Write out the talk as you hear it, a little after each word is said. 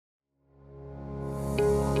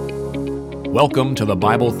Welcome to the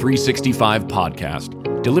Bible 365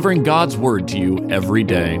 podcast, delivering God's Word to you every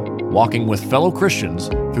day, walking with fellow Christians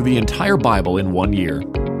through the entire Bible in 1 year.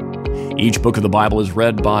 Each book of the Bible is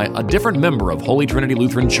read by a different member of Holy Trinity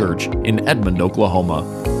Lutheran Church in Edmond, Oklahoma,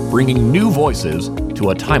 bringing new voices to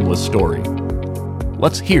a timeless story.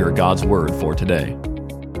 Let's hear God's Word for today.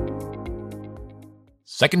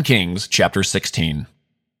 2 Kings chapter 16.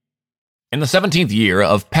 In the 17th year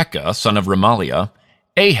of Pekah, son of Remaliah,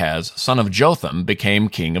 Ahaz, son of Jotham, became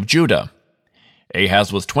king of Judah.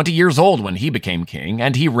 Ahaz was 20 years old when he became king,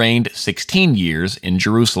 and he reigned 16 years in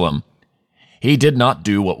Jerusalem. He did not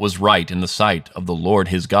do what was right in the sight of the Lord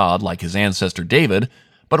his God like his ancestor David,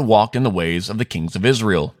 but walked in the ways of the kings of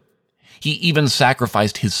Israel. He even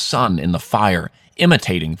sacrificed his son in the fire,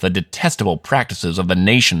 imitating the detestable practices of the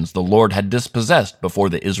nations the Lord had dispossessed before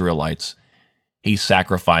the Israelites. He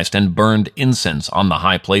sacrificed and burned incense on the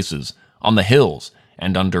high places, on the hills,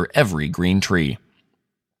 and under every green tree.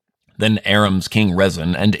 Then Aram's king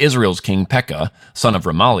Rezin and Israel's king Pekah, son of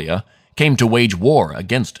Remaliah, came to wage war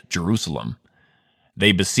against Jerusalem.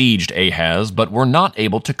 They besieged Ahaz, but were not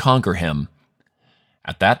able to conquer him.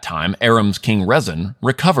 At that time Aram's king Rezin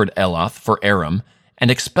recovered Elath for Aram, and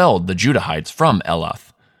expelled the Judahites from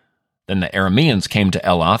Elath. Then the Arameans came to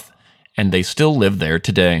Elath, and they still live there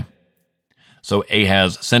today. So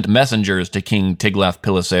Ahaz sent messengers to King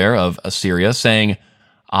Tiglath-Pileser of Assyria, saying,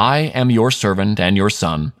 I am your servant and your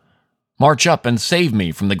son. March up and save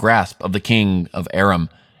me from the grasp of the king of Aram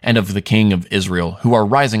and of the king of Israel, who are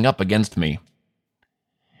rising up against me.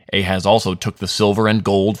 Ahaz also took the silver and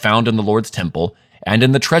gold found in the Lord's temple and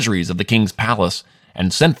in the treasuries of the king's palace,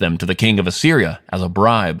 and sent them to the king of Assyria as a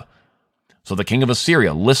bribe. So the king of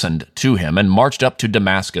Assyria listened to him and marched up to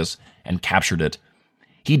Damascus and captured it.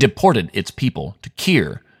 He deported its people to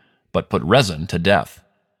Kir, but put Rezin to death.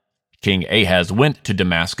 King Ahaz went to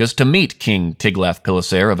Damascus to meet King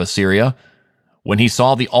Tiglath-Pileser of Assyria. When he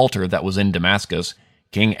saw the altar that was in Damascus,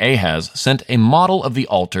 King Ahaz sent a model of the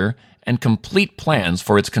altar and complete plans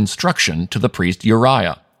for its construction to the priest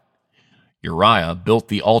Uriah. Uriah built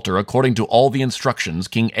the altar according to all the instructions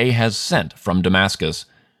King Ahaz sent from Damascus.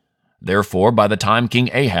 Therefore, by the time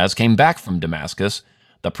King Ahaz came back from Damascus,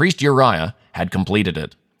 the priest Uriah had completed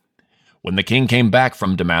it. When the king came back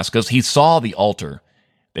from Damascus, he saw the altar.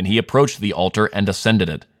 Then he approached the altar and ascended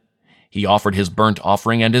it. He offered his burnt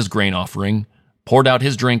offering and his grain offering, poured out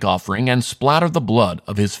his drink offering, and splattered the blood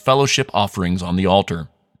of his fellowship offerings on the altar.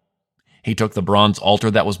 He took the bronze altar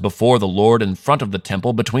that was before the Lord in front of the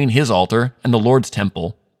temple between his altar and the Lord's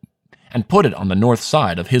temple, and put it on the north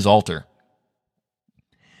side of his altar.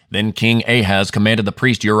 Then King Ahaz commanded the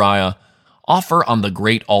priest Uriah, Offer on the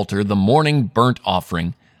great altar the morning burnt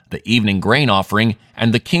offering, the evening grain offering,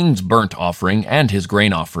 and the king's burnt offering and his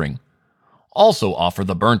grain offering. Also offer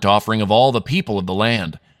the burnt offering of all the people of the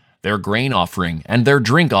land, their grain offering and their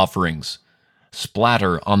drink offerings.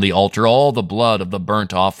 Splatter on the altar all the blood of the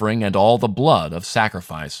burnt offering and all the blood of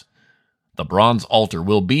sacrifice. The bronze altar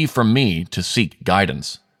will be for me to seek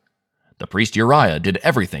guidance. The priest Uriah did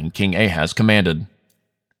everything King Ahaz commanded.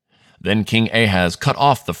 Then King Ahaz cut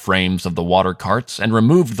off the frames of the water carts and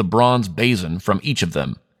removed the bronze basin from each of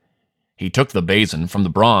them. He took the basin from the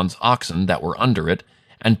bronze oxen that were under it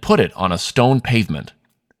and put it on a stone pavement.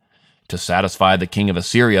 To satisfy the king of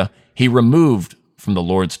Assyria, he removed from the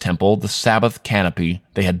Lord's temple the Sabbath canopy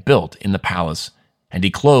they had built in the palace, and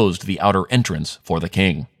he closed the outer entrance for the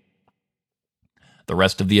king. The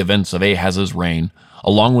rest of the events of Ahaz's reign,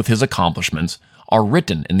 along with his accomplishments, are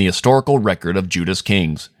written in the historical record of Judah's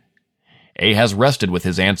kings. Ahaz rested with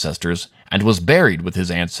his ancestors and was buried with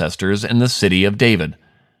his ancestors in the city of David,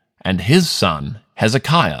 and his son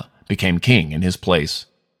Hezekiah became king in his place.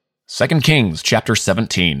 2 Kings chapter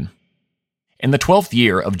 17. In the 12th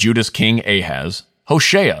year of Judah's king Ahaz,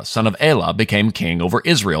 Hoshea son of Elah became king over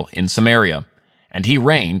Israel in Samaria, and he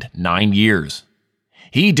reigned 9 years.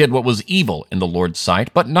 He did what was evil in the Lord's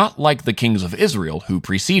sight, but not like the kings of Israel who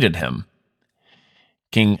preceded him.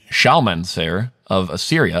 King Shalmaneser of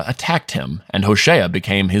Assyria attacked him, and Hoshea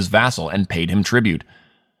became his vassal and paid him tribute.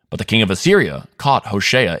 But the king of Assyria caught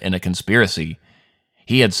Hoshea in a conspiracy.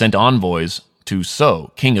 He had sent envoys to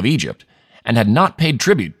So, king of Egypt, and had not paid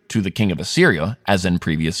tribute to the king of Assyria as in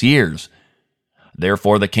previous years.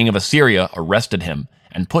 Therefore the king of Assyria arrested him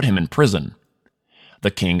and put him in prison.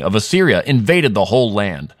 The king of Assyria invaded the whole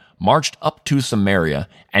land, marched up to Samaria,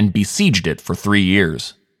 and besieged it for 3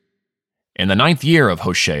 years. In the 9th year of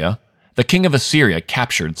Hoshea, the king of Assyria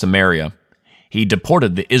captured Samaria. He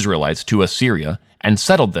deported the Israelites to Assyria and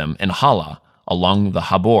settled them in Halah along the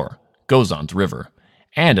Habor, Gozan's river,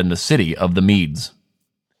 and in the city of the Medes.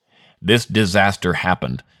 This disaster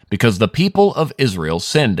happened because the people of Israel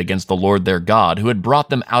sinned against the Lord their God, who had brought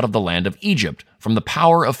them out of the land of Egypt, from the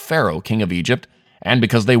power of Pharaoh, king of Egypt, and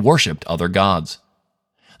because they worshipped other gods.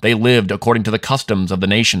 They lived according to the customs of the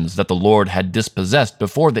nations that the Lord had dispossessed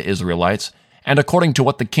before the Israelites, and according to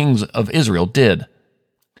what the kings of Israel did.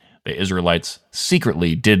 The Israelites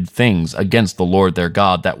secretly did things against the Lord their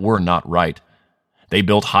God that were not right. They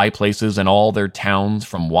built high places in all their towns,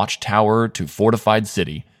 from watchtower to fortified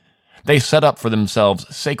city. They set up for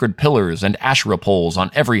themselves sacred pillars and Asherah poles on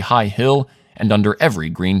every high hill and under every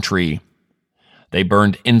green tree. They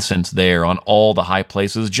burned incense there on all the high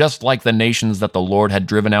places, just like the nations that the Lord had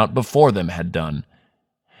driven out before them had done.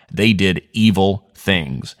 They did evil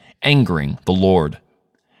things, angering the Lord.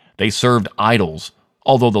 They served idols,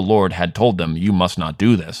 although the Lord had told them, "You must not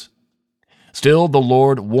do this." Still, the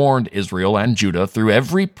Lord warned Israel and Judah through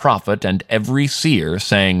every prophet and every seer,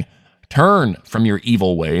 saying, "Turn from your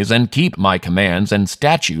evil ways and keep my commands and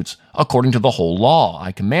statutes according to the whole law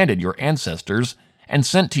I commanded your ancestors and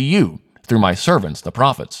sent to you through my servants the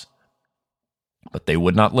prophets." But they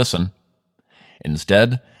would not listen.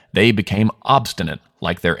 Instead, they became obstinate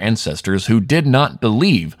like their ancestors who did not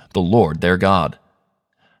believe the Lord their God.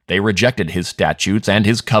 They rejected his statutes and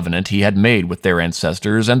his covenant he had made with their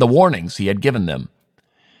ancestors and the warnings he had given them.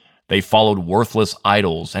 They followed worthless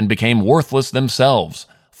idols and became worthless themselves,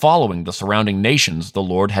 following the surrounding nations the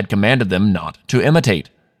Lord had commanded them not to imitate.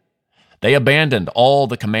 They abandoned all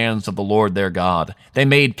the commands of the Lord their God. They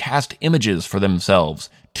made cast images for themselves,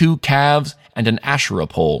 2 calves and an Asherah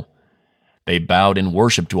pole. They bowed in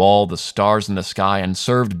worship to all the stars in the sky and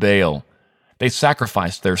served Baal. They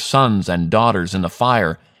sacrificed their sons and daughters in the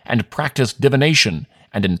fire and practiced divination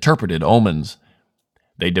and interpreted omens.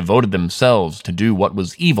 They devoted themselves to do what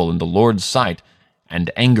was evil in the Lord's sight and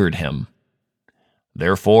angered him.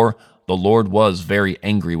 Therefore, the Lord was very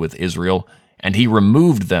angry with Israel, and he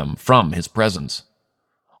removed them from his presence.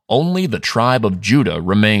 Only the tribe of Judah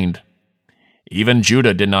remained. Even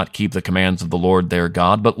Judah did not keep the commands of the Lord their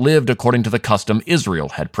God, but lived according to the custom Israel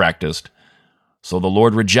had practiced. So the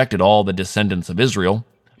Lord rejected all the descendants of Israel,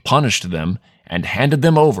 punished them, and handed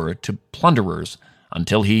them over to plunderers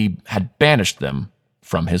until he had banished them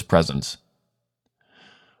from his presence.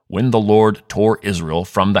 When the Lord tore Israel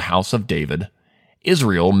from the house of David,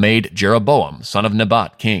 Israel made Jeroboam, son of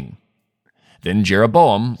Nebat, king. Then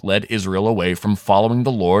Jeroboam led Israel away from following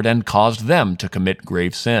the Lord and caused them to commit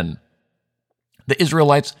grave sin. The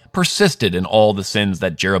Israelites persisted in all the sins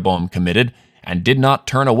that Jeroboam committed and did not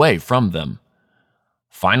turn away from them.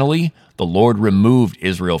 Finally, the Lord removed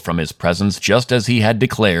Israel from his presence just as he had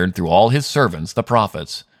declared through all his servants the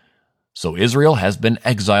prophets. So Israel has been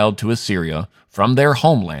exiled to Assyria from their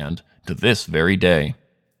homeland to this very day.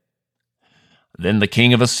 Then the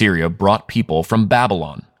king of Assyria brought people from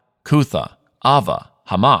Babylon, Cutha, Ava,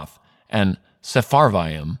 Hamath, and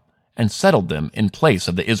Sepharvaim, and settled them in place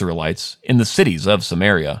of the Israelites in the cities of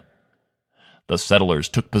Samaria. The settlers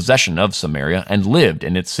took possession of Samaria and lived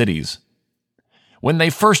in its cities. When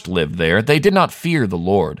they first lived there, they did not fear the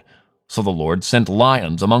Lord, so the Lord sent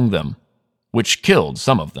lions among them, which killed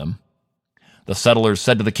some of them. The settlers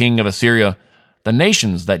said to the king of Assyria, "The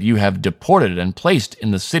nations that you have deported and placed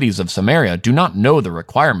in the cities of Samaria do not know the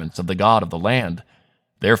requirements of the God of the land.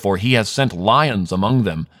 Therefore he has sent lions among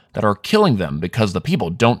them that are killing them because the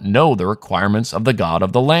people don't know the requirements of the God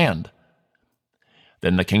of the land."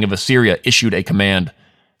 Then the king of Assyria issued a command,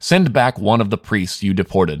 "Send back one of the priests you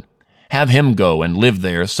deported. Have him go and live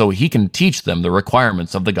there so he can teach them the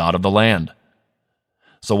requirements of the God of the land."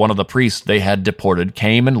 So one of the priests they had deported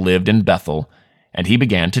came and lived in Bethel, and he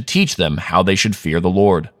began to teach them how they should fear the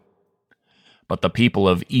Lord. But the people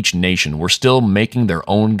of each nation were still making their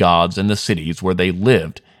own gods in the cities where they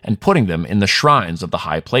lived and putting them in the shrines of the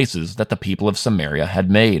high places that the people of Samaria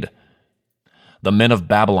had made. The men of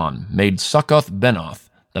Babylon made Succoth-Benoth,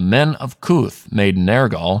 the men of Cuth made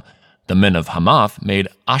Nergal, the men of Hamath made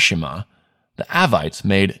Ashima, the Avites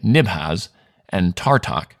made Nibhaz and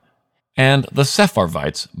Tartak, and the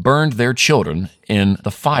Sepharvites burned their children in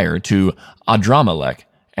the fire to Adramelech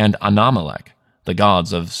and Anamelech, the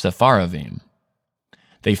gods of Sepharvaim.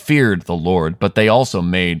 They feared the Lord, but they also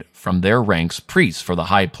made from their ranks priests for the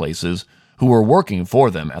high places, who were working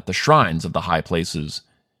for them at the shrines of the high places.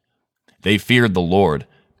 They feared the Lord,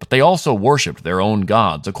 but they also worshipped their own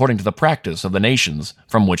gods according to the practice of the nations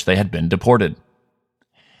from which they had been deported.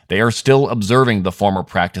 They are still observing the former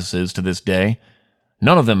practices to this day.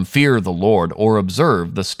 None of them fear the Lord or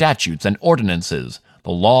observe the statutes and ordinances,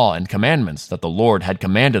 the law and commandments that the Lord had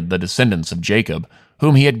commanded the descendants of Jacob,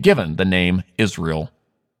 whom he had given the name Israel.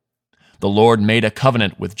 The Lord made a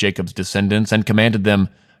covenant with Jacob's descendants and commanded them,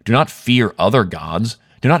 "Do not fear other gods.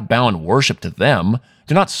 Do not bow in worship to them.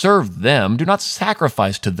 Do not serve them. Do not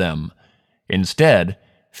sacrifice to them. Instead,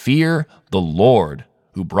 fear the Lord,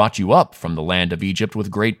 who brought you up from the land of Egypt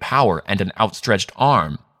with great power and an outstretched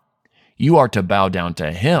arm. You are to bow down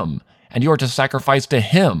to him, and you are to sacrifice to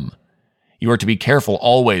him. You are to be careful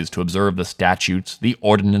always to observe the statutes, the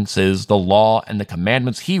ordinances, the law, and the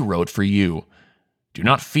commandments he wrote for you. Do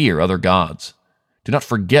not fear other gods. Do not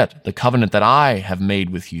forget the covenant that I have made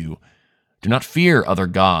with you. Do not fear other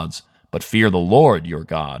gods, but fear the Lord your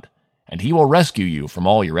God, and he will rescue you from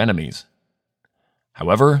all your enemies.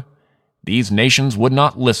 However, these nations would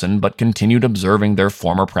not listen but continued observing their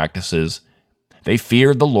former practices. They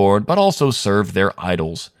feared the Lord but also served their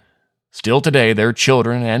idols. Still today, their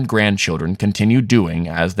children and grandchildren continue doing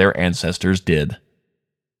as their ancestors did.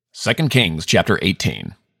 2 Kings chapter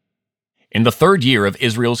 18. In the 3rd year of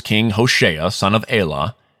Israel's king Hoshea, son of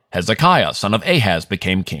Elah, Hezekiah, son of Ahaz,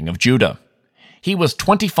 became king of Judah. He was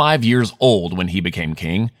 25 years old when he became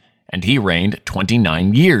king, and he reigned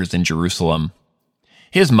 29 years in Jerusalem.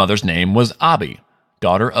 His mother's name was Abi,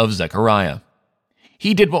 daughter of Zechariah.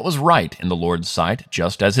 He did what was right in the Lord's sight,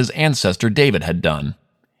 just as his ancestor David had done.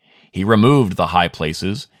 He removed the high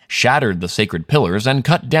places, shattered the sacred pillars, and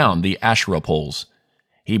cut down the Asherah poles.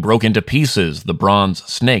 He broke into pieces the bronze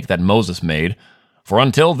snake that Moses made, for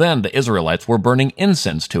until then the Israelites were burning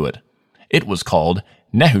incense to it. It was called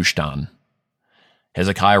Nehushtan.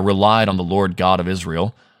 Hezekiah relied on the Lord God of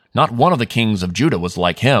Israel. Not one of the kings of Judah was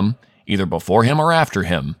like him, either before him or after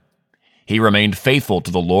him. He remained faithful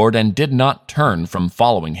to the Lord and did not turn from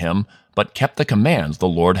following him, but kept the commands the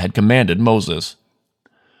Lord had commanded Moses.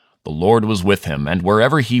 The Lord was with him, and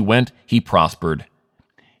wherever he went, he prospered.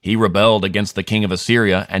 He rebelled against the king of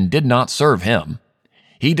Assyria and did not serve him.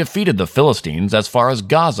 He defeated the Philistines as far as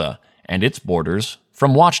Gaza and its borders,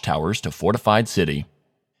 from watchtowers to fortified city.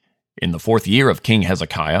 In the 4th year of King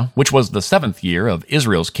Hezekiah, which was the 7th year of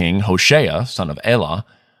Israel's king Hoshea, son of Elah,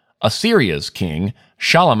 Assyria's king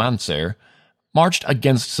Shalmaneser marched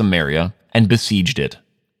against Samaria and besieged it.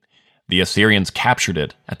 The Assyrians captured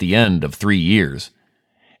it at the end of 3 years.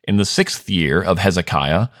 In the 6th year of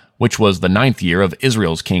Hezekiah, which was the 9th year of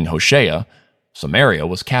Israel's king Hoshea, Samaria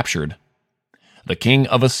was captured. The king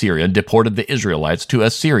of Assyria deported the Israelites to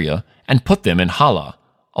Assyria and put them in Hala,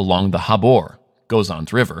 along the Habor,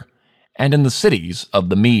 Gozan's river, and in the cities of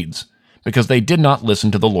the Medes, because they did not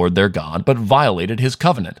listen to the Lord their God, but violated his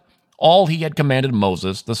covenant, all he had commanded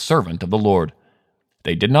Moses, the servant of the Lord.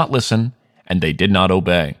 They did not listen, and they did not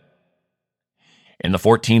obey. In the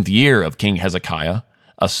 14th year of King Hezekiah,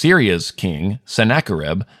 Assyria's king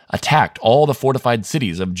Sennacherib attacked all the fortified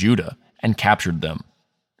cities of Judah and captured them.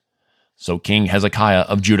 So King Hezekiah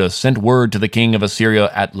of Judah sent word to the king of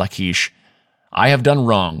Assyria at Lachish, "I have done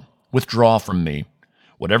wrong. Withdraw from me.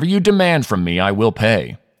 Whatever you demand from me, I will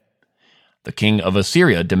pay." The king of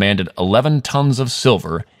Assyria demanded 11 tons of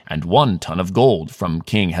silver and 1 ton of gold from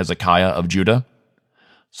King Hezekiah of Judah.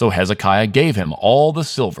 So Hezekiah gave him all the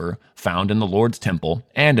silver found in the Lord's temple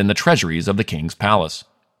and in the treasuries of the king's palace.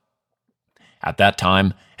 At that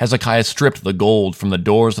time, Hezekiah stripped the gold from the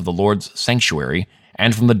doors of the Lord's sanctuary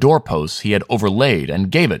and from the doorposts he had overlaid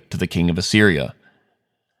and gave it to the king of Assyria.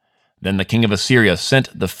 Then the king of Assyria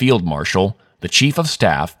sent the field marshal, the chief of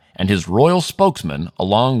staff, and his royal spokesman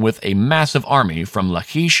along with a massive army from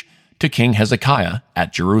Lachish to King Hezekiah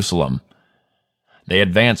at Jerusalem. They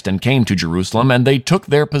advanced and came to Jerusalem, and they took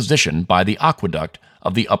their position by the aqueduct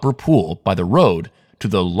of the upper pool by the road to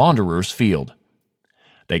the launderer's field.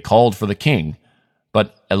 They called for the king,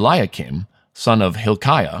 but Eliakim, son of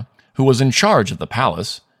Hilkiah, who was in charge of the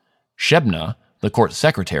palace, Shebna, the court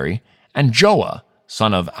secretary, and Joah,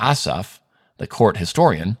 son of Asaph, the court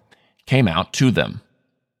historian, came out to them.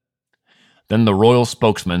 Then the royal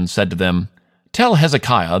spokesman said to them, "Tell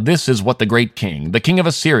Hezekiah this is what the great king, the king of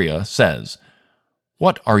Assyria, says.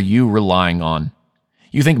 What are you relying on?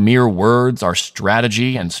 You think mere words are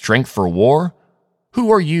strategy and strength for war? Who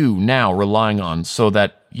are you now relying on so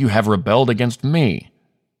that you have rebelled against me?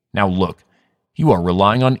 Now look, you are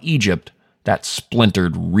relying on Egypt, that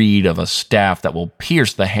splintered reed of a staff that will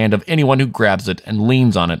pierce the hand of anyone who grabs it and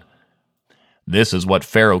leans on it. This is what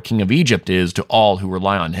Pharaoh, king of Egypt, is to all who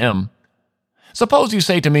rely on him. Suppose you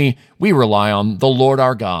say to me, 'We rely on the Lord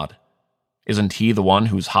our God.' Isn't he the one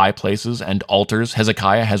whose high places and altars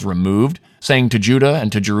Hezekiah has removed, saying to Judah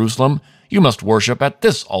and to Jerusalem, 'You must worship at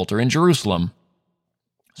this altar in Jerusalem'?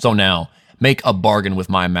 So now, make a bargain with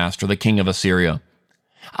my master, the king of Assyria.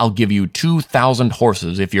 I'll give you 2,000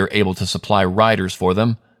 horses if you're able to supply riders for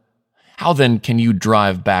them. How then can you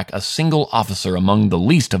drive back a single officer among the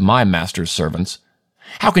least of my master's servants?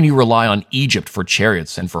 How can you rely on Egypt for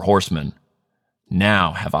chariots and for horsemen?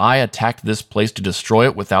 Now have I attacked this place to destroy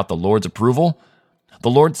it without the Lord's approval? The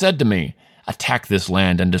Lord said to me, Attack this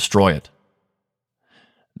land and destroy it.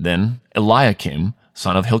 Then Eliakim,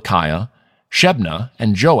 son of Hilkiah, Shebna,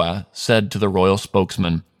 and Joah said to the royal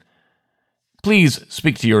spokesman, Please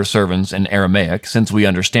speak to your servants in Aramaic, since we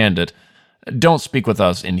understand it. Don't speak with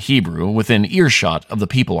us in Hebrew, within earshot of the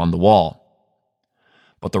people on the wall.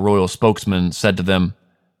 But the royal spokesman said to them,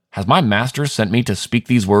 Has my master sent me to speak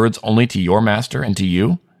these words only to your master and to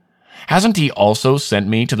you? Hasn't he also sent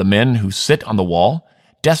me to the men who sit on the wall,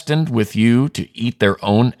 destined with you to eat their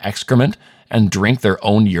own excrement and drink their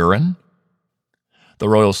own urine? The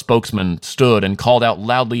royal spokesman stood and called out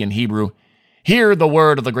loudly in Hebrew, Hear the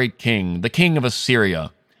word of the great king, the king of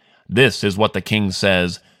Assyria. This is what the king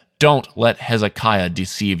says, Don't let Hezekiah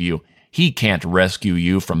deceive you. He can't rescue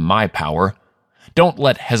you from my power. Don't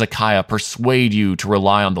let Hezekiah persuade you to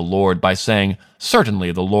rely on the Lord by saying,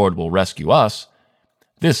 Certainly the Lord will rescue us.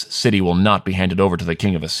 This city will not be handed over to the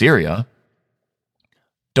king of Assyria.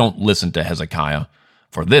 Don't listen to Hezekiah,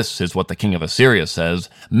 for this is what the king of Assyria says,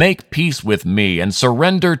 Make peace with me and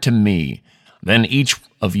surrender to me. Then each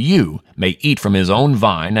of you may eat from his own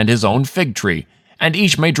vine and his own fig tree, and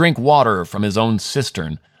each may drink water from his own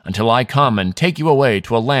cistern, until I come and take you away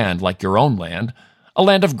to a land like your own land, a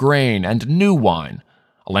land of grain and new wine,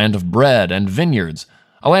 a land of bread and vineyards,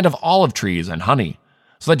 a land of olive trees and honey,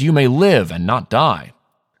 so that you may live and not die.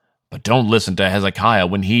 But don't listen to Hezekiah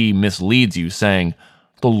when he misleads you, saying,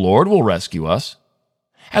 The Lord will rescue us.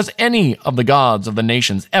 Has any of the gods of the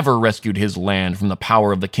nations ever rescued his land from the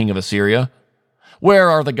power of the king of Assyria?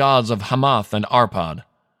 Where are the gods of Hamath and Arpad?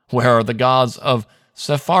 Where are the gods of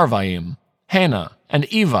Sepharvaim, Hena, and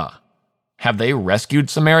Eva? Have they rescued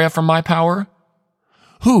Samaria from my power?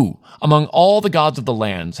 Who, among all the gods of the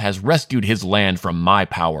lands, has rescued his land from my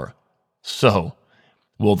power? So,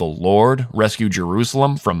 will the Lord rescue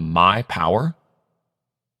Jerusalem from my power?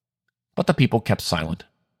 But the people kept silent.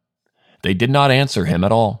 They did not answer him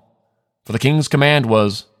at all, for the king's command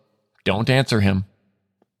was, Don't answer him.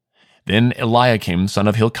 Then Eliakim, son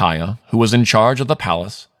of Hilkiah, who was in charge of the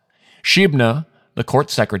palace, Shebna, the court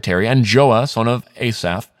secretary, and Joah, son of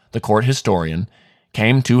Asaph, the court historian,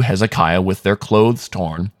 came to Hezekiah with their clothes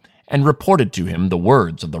torn, and reported to him the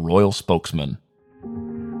words of the royal spokesman.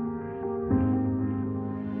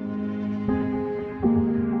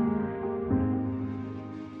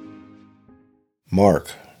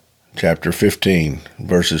 Mark, chapter 15,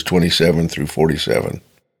 verses 27 through 47.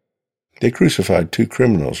 They crucified 2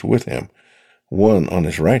 criminals with him, one on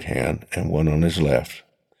his right hand and one on his left.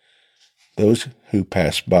 Those who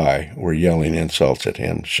passed by were yelling insults at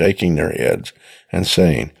him, shaking their heads, and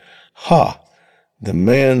saying, Ha! The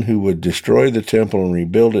man who would destroy the temple and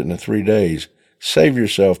rebuild it in 3 days, save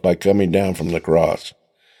yourself by coming down from the cross.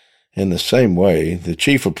 In the same way, the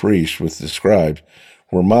chief of priests with the scribes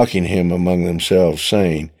were mocking him among themselves,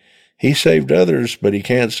 saying, He saved others, but he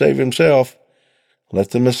can't save himself.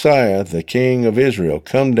 Let the Messiah, the King of Israel,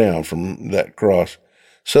 come down from that cross,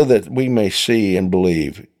 so that we may see and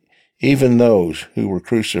believe. Even those who were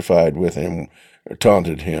crucified with him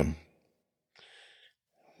taunted him.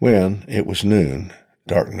 When it was noon,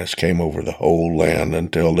 darkness came over the whole land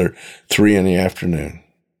until 3 p.m.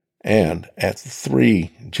 And at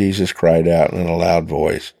 3, Jesus cried out in a loud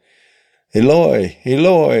voice, Eloi,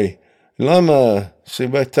 Eloi, lama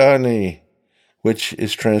sabachthani, which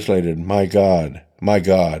is translated, my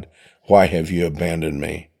God, why have you abandoned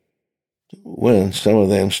me? When some of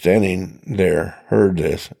them standing there heard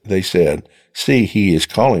this, they said, See, he is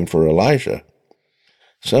calling for Elijah.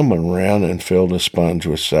 Someone ran and filled a sponge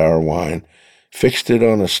with sour wine, fixed it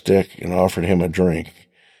on a stick, and offered him a drink.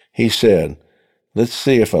 He said, Let's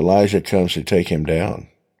see if Elijah comes to take him down.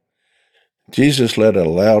 Jesus let a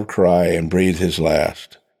loud cry and breathed his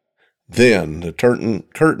last. Then the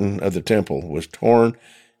curtain of the temple was torn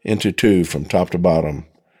into 2 from top to bottom.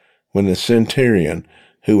 When the centurion,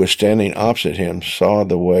 who was standing opposite him, saw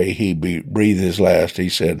the way he breathed his last, he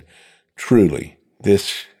said, Truly,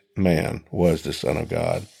 this man was the Son of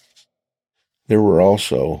God. There were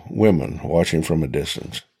also women watching from a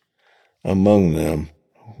distance. Among them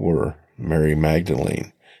were Mary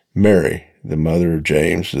Magdalene, Mary, the mother of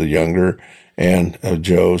James the younger, and of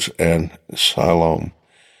Joses and Salome.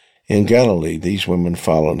 In Galilee, these women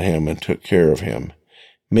followed him and took care of him.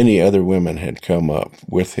 Many other women had come up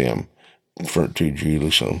with him to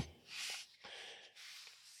Jerusalem.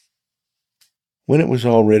 When it was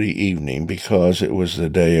already evening, because it was the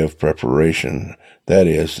day of preparation, that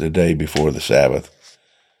is, the day before the Sabbath,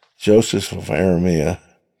 Joseph of Arimathea,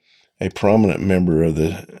 a prominent member of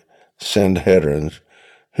the Sanhedrin,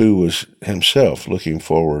 who was himself looking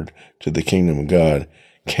forward to the kingdom of God,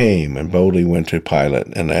 came and boldly went to Pilate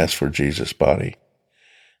and asked for Jesus' body.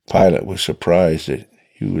 Pilate was surprised that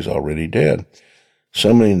he was already dead.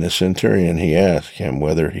 Summoning the centurion, he asked him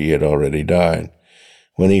whether he had already died.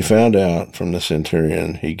 When he found out from the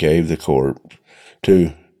centurion, he gave the corpse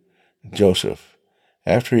to Joseph.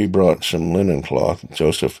 After he brought some linen cloth,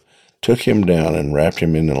 Joseph took him down and wrapped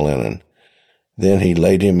him in the linen. Then he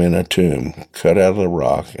laid him in a tomb, cut out of the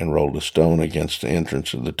rock, and rolled a stone against the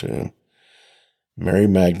entrance of the tomb. Mary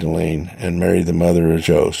Magdalene and Mary, the mother of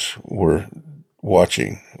Joseph, were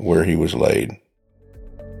watching where he was laid.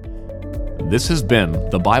 This has been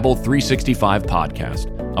the Bible 365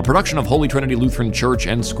 podcast, a production of Holy Trinity Lutheran Church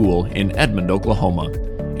and School in Edmond, Oklahoma,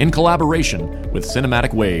 in collaboration with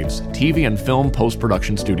Cinematic Waves TV and Film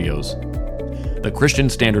Post-Production Studios. The Christian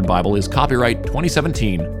Standard Bible is copyright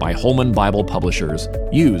 2017 by Holman Bible Publishers,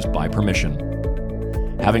 used by permission.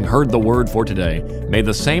 Having heard the word for today, may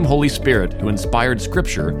the same Holy Spirit who inspired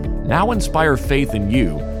Scripture now inspire faith in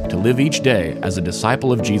you to live each day as a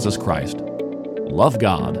disciple of Jesus Christ. Love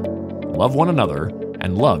God, love one another,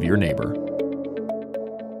 and love your neighbor.